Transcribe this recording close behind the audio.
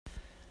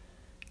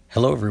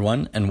Hello,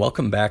 everyone, and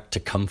welcome back to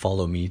Come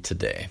Follow Me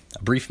Today,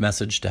 a brief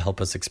message to help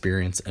us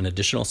experience an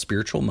additional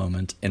spiritual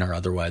moment in our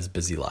otherwise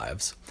busy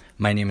lives.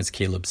 My name is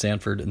Caleb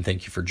Sanford, and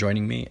thank you for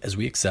joining me as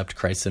we accept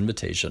Christ's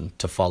invitation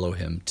to follow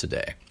him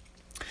today.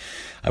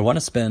 I want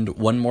to spend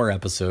one more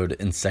episode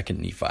in 2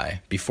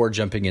 Nephi before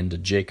jumping into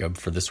Jacob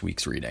for this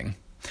week's reading.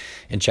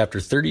 In chapter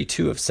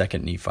 32 of 2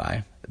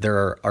 Nephi,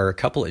 there are a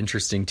couple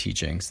interesting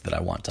teachings that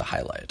I want to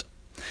highlight.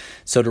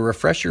 So to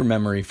refresh your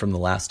memory from the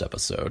last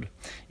episode,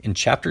 in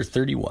chapter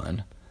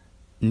 31,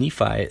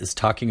 Nephi is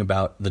talking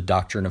about the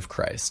doctrine of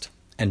Christ,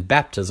 and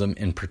baptism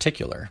in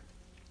particular.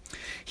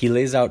 He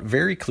lays out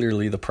very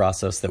clearly the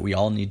process that we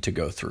all need to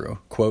go through,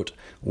 quote,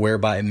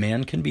 whereby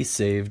man can be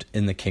saved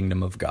in the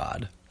kingdom of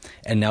God.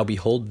 And now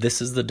behold,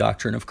 this is the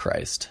doctrine of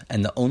Christ,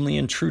 and the only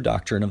and true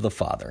doctrine of the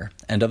Father,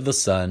 and of the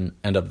Son,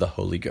 and of the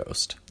Holy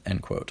Ghost,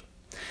 end quote.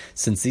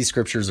 Since these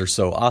scriptures are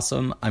so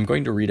awesome, I'm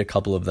going to read a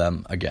couple of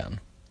them again.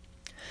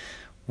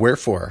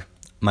 Wherefore,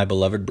 my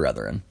beloved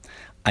brethren,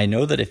 I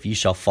know that if ye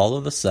shall follow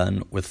the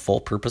Son with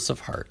full purpose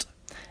of heart,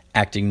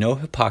 acting no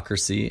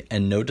hypocrisy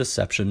and no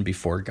deception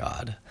before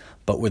God,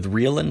 but with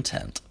real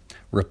intent,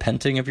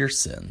 repenting of your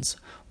sins,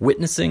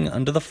 witnessing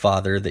unto the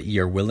Father that ye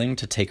are willing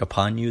to take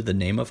upon you the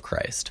name of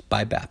Christ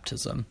by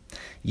baptism,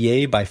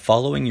 yea, by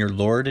following your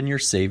Lord and your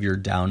Savior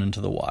down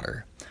into the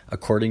water,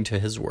 according to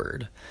his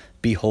word,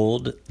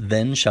 behold,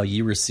 then shall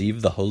ye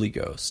receive the Holy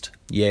Ghost.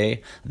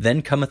 Yea,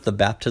 then cometh the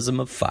baptism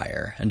of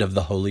fire and of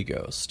the Holy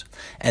Ghost.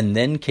 And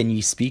then can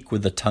ye speak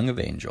with the tongue of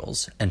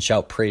angels, and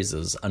shout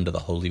praises unto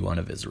the Holy One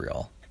of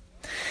Israel.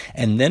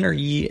 And then are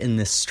ye in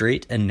this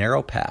straight and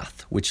narrow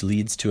path, which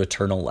leads to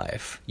eternal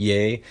life.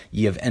 Yea,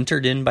 ye have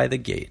entered in by the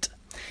gate.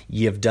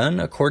 Ye have done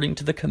according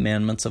to the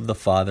commandments of the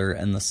Father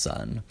and the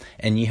Son,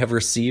 and ye have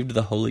received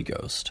the Holy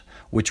Ghost,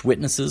 which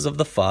witnesses of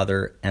the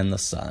Father and the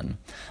Son,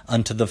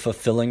 unto the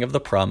fulfilling of the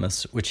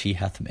promise which he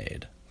hath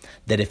made,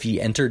 that if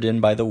ye entered in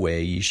by the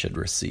way ye should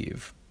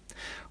receive.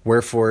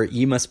 Wherefore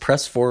ye must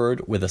press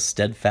forward with a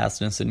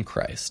steadfastness in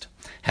Christ,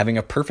 having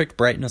a perfect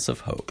brightness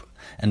of hope,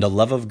 and a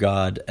love of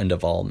God and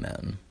of all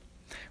men.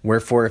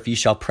 Wherefore if ye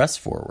shall press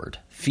forward,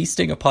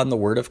 feasting upon the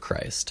word of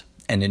Christ,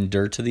 and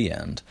endure to the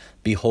end,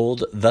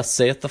 behold, thus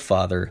saith the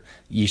Father,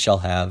 ye shall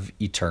have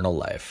eternal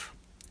life.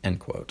 End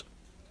quote.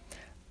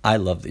 I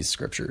love these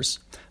scriptures.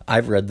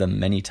 I've read them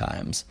many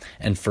times,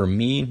 and for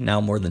me, now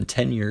more than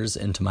 10 years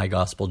into my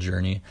gospel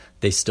journey,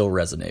 they still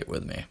resonate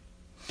with me.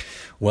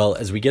 Well,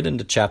 as we get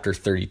into chapter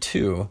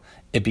 32,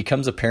 it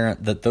becomes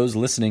apparent that those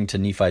listening to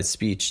Nephi's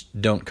speech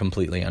don't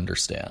completely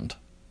understand.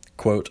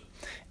 Quote,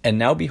 and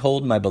now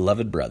behold, my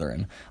beloved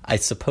brethren, I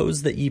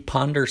suppose that ye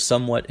ponder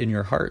somewhat in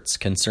your hearts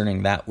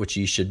concerning that which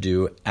ye should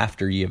do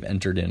after ye have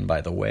entered in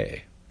by the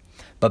way.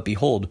 But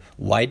behold,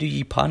 why do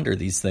ye ponder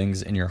these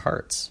things in your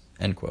hearts?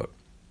 End quote.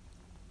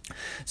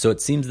 So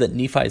it seems that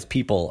Nephi's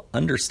people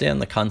understand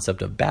the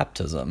concept of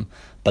baptism,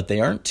 but they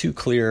aren't too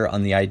clear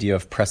on the idea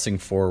of pressing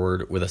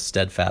forward with a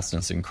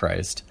steadfastness in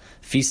Christ,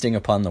 feasting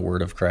upon the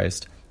word of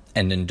Christ,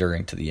 and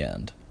enduring to the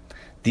end.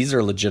 These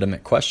are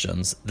legitimate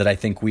questions that I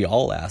think we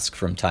all ask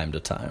from time to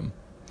time.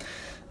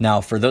 Now,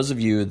 for those of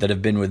you that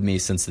have been with me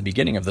since the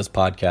beginning of this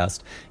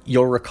podcast,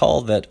 you'll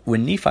recall that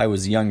when Nephi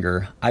was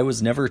younger, I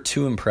was never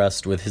too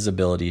impressed with his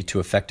ability to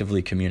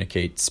effectively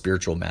communicate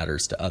spiritual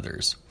matters to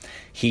others.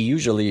 He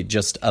usually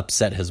just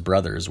upset his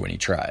brothers when he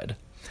tried.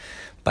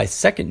 By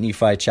 2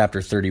 Nephi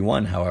chapter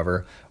 31,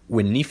 however,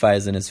 when Nephi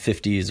is in his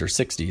 50s or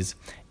 60s,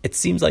 it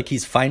seems like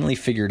he's finally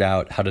figured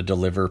out how to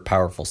deliver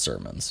powerful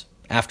sermons.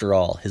 After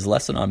all, his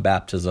lesson on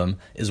baptism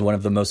is one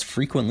of the most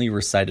frequently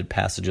recited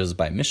passages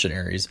by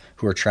missionaries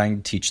who are trying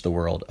to teach the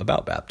world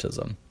about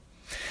baptism.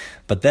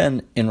 But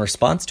then, in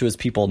response to his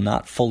people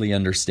not fully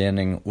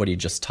understanding what he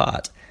just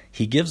taught,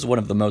 he gives one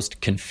of the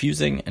most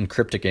confusing and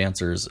cryptic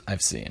answers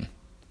I've seen.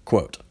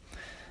 Quote,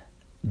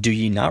 do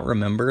ye not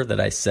remember that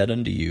I said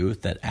unto you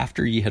that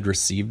after ye had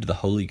received the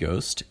Holy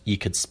Ghost, ye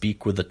could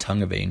speak with the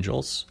tongue of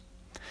angels?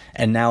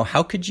 And now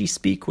how could ye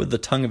speak with the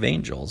tongue of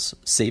angels,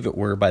 save it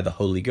were by the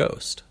Holy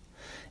Ghost?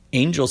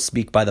 Angels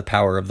speak by the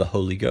power of the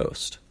Holy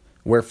Ghost.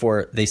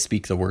 Wherefore they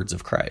speak the words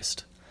of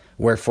Christ.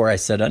 Wherefore I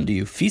said unto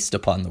you, feast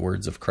upon the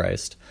words of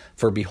Christ,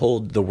 for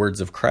behold, the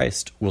words of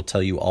Christ will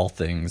tell you all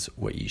things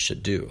what ye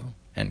should do.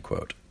 End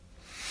quote.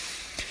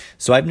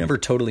 So I've never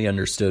totally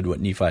understood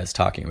what Nephi is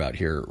talking about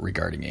here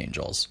regarding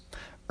angels.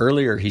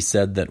 Earlier he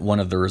said that one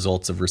of the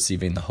results of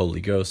receiving the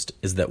Holy Ghost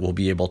is that we'll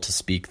be able to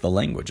speak the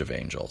language of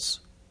angels.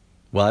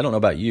 Well, I don't know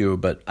about you,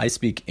 but I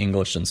speak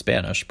English and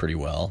Spanish pretty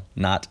well,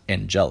 not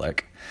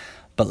angelic.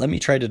 But let me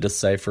try to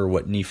decipher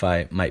what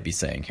Nephi might be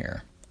saying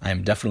here. I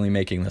am definitely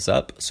making this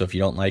up, so if you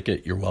don't like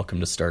it, you're welcome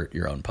to start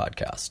your own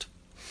podcast.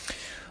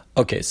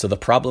 Okay, so the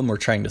problem we're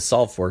trying to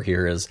solve for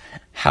here is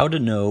how to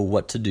know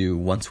what to do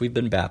once we've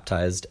been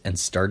baptized and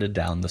started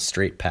down the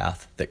straight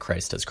path that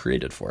Christ has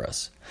created for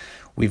us.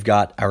 We've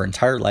got our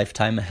entire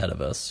lifetime ahead of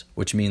us,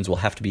 which means we'll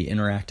have to be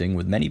interacting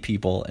with many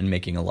people and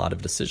making a lot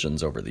of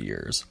decisions over the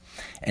years.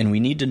 And we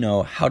need to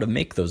know how to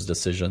make those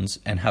decisions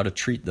and how to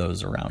treat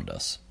those around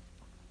us.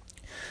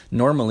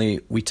 Normally,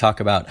 we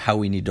talk about how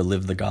we need to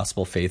live the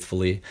gospel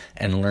faithfully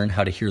and learn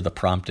how to hear the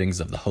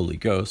promptings of the Holy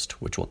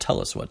Ghost, which will tell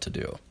us what to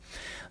do.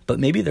 But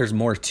maybe there's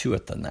more to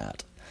it than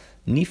that.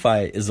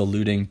 Nephi is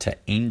alluding to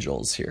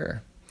angels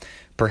here.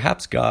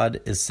 Perhaps God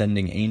is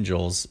sending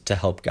angels to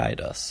help guide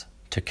us,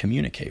 to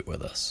communicate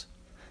with us.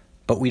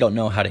 But we don't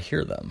know how to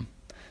hear them.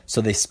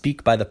 So they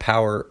speak by the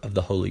power of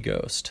the Holy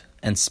Ghost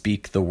and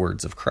speak the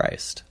words of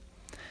Christ.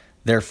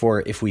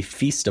 Therefore, if we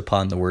feast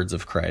upon the words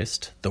of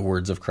Christ, the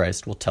words of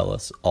Christ will tell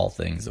us all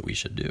things that we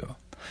should do.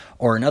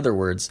 Or in other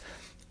words,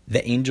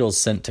 the angels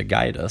sent to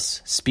guide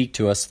us speak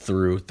to us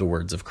through the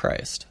words of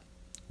Christ.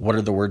 What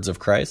are the words of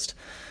Christ?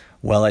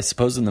 Well, I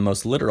suppose in the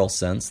most literal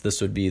sense,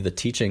 this would be the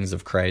teachings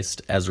of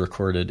Christ as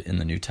recorded in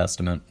the New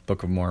Testament,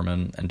 Book of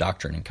Mormon, and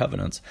Doctrine and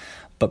Covenants,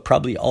 but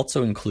probably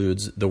also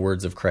includes the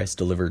words of Christ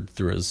delivered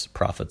through his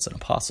prophets and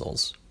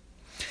apostles.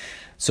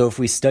 So if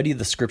we study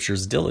the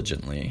scriptures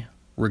diligently,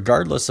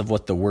 regardless of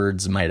what the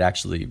words might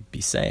actually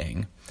be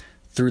saying,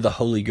 through the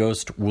Holy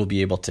Ghost we'll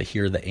be able to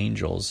hear the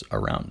angels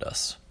around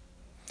us.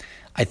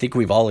 I think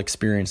we've all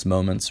experienced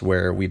moments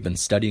where we've been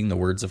studying the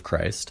words of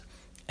Christ,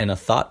 and a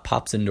thought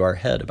pops into our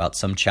head about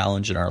some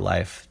challenge in our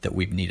life that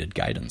we've needed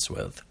guidance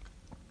with.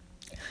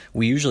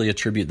 We usually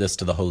attribute this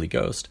to the Holy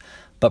Ghost,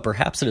 but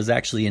perhaps it is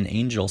actually an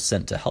angel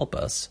sent to help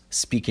us,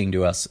 speaking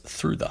to us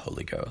through the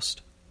Holy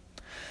Ghost.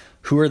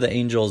 Who are the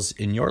angels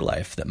in your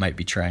life that might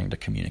be trying to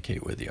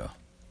communicate with you?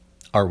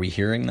 Are we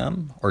hearing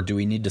them, or do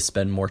we need to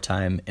spend more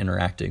time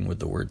interacting with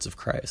the words of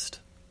Christ?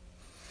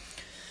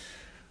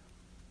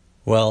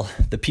 Well,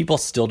 the people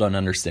still don't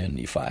understand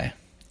Nephi,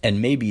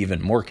 and maybe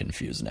even more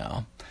confused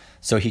now.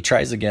 So he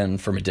tries again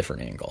from a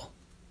different angle.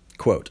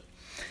 Quote,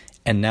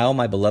 "And now,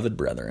 my beloved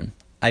brethren,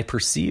 I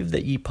perceive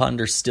that ye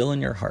ponder still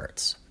in your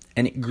hearts,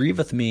 and it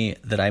grieveth me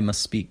that I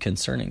must speak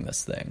concerning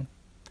this thing.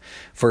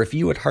 For if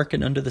ye would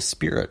hearken unto the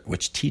Spirit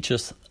which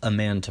teacheth a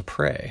man to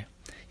pray,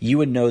 ye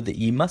would know that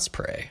ye must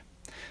pray.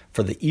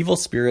 For the evil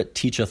spirit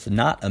teacheth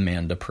not a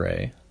man to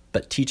pray,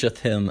 but teacheth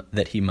him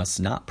that he must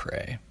not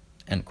pray."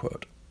 End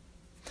quote.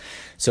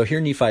 So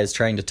here Nephi is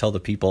trying to tell the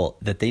people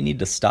that they need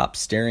to stop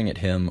staring at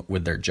him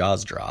with their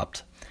jaws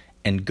dropped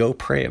and go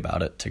pray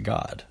about it to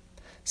God.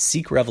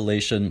 Seek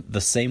revelation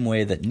the same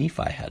way that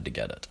Nephi had to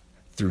get it,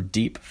 through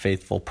deep,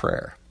 faithful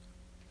prayer.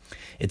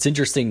 It's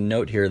interesting to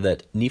note here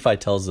that Nephi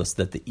tells us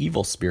that the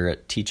evil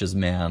spirit teaches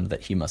man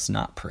that he must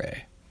not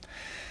pray.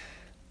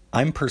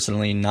 I'm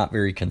personally not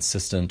very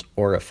consistent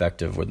or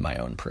effective with my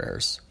own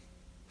prayers.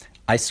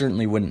 I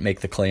certainly wouldn't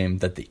make the claim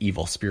that the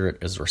evil spirit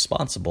is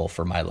responsible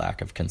for my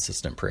lack of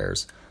consistent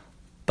prayers,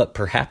 but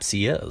perhaps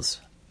he is.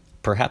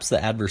 Perhaps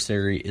the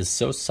adversary is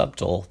so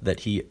subtle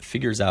that he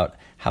figures out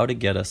how to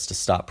get us to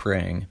stop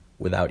praying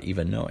without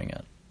even knowing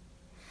it.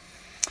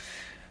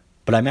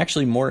 But I'm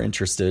actually more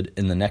interested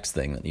in the next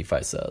thing that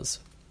Nephi says.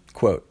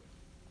 Quote,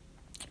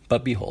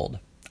 "But behold,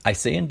 I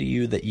say unto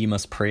you that ye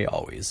must pray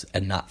always,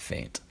 and not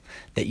faint.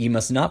 That ye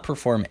must not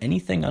perform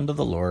anything unto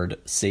the Lord,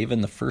 save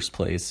in the first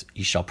place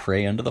ye shall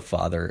pray unto the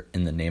Father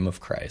in the name of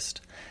Christ,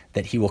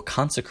 that he will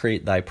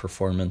consecrate thy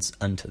performance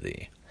unto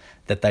thee,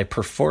 that thy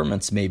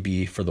performance may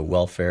be for the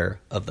welfare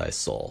of thy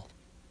soul."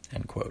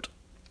 End quote.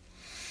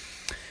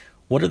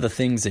 What are the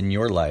things in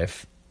your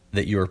life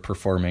that you are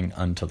performing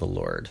unto the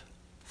Lord?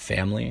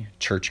 Family,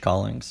 church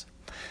callings?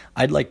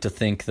 I'd like to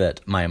think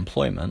that my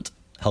employment,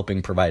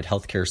 helping provide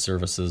healthcare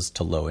services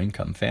to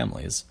low-income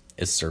families,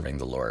 is serving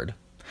the Lord.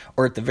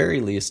 Or at the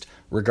very least,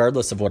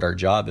 regardless of what our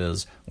job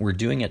is, we're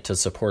doing it to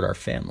support our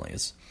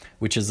families,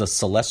 which is a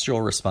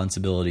celestial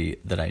responsibility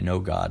that I know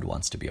God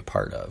wants to be a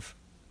part of.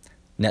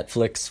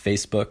 Netflix,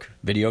 Facebook,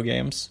 video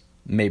games?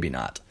 Maybe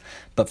not.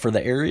 But for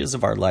the areas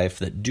of our life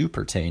that do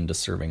pertain to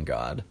serving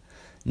God,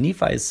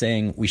 Nephi is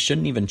saying we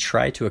shouldn't even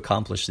try to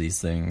accomplish these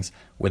things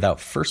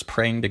without first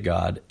praying to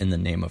God in the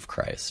name of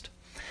Christ.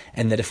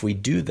 And that if we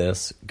do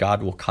this,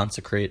 God will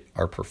consecrate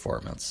our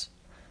performance.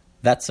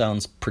 That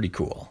sounds pretty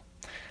cool.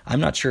 I'm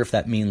not sure if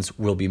that means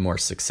we'll be more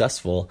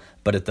successful,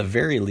 but at the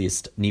very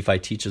least, Nephi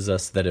teaches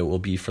us that it will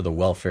be for the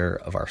welfare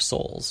of our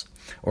souls.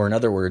 Or in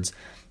other words,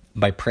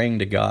 by praying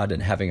to God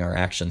and having our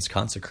actions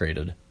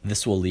consecrated,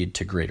 this will lead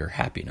to greater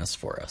happiness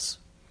for us.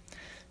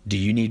 Do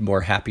you need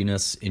more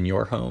happiness in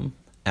your home,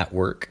 at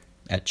work,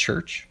 at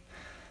church?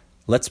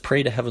 Let's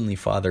pray to Heavenly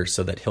Father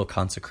so that He'll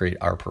consecrate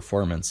our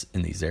performance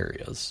in these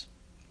areas.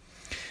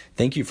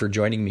 Thank you for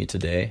joining me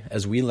today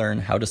as we learn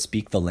how to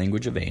speak the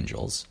language of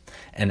angels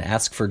and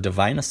ask for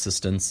divine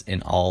assistance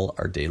in all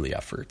our daily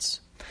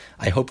efforts.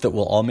 I hope that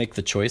we'll all make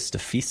the choice to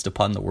feast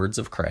upon the words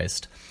of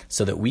Christ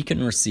so that we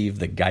can receive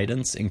the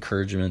guidance,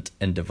 encouragement,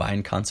 and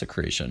divine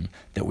consecration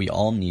that we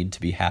all need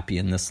to be happy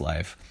in this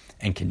life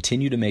and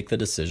continue to make the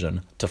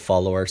decision to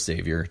follow our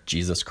Savior,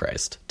 Jesus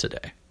Christ,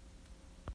 today.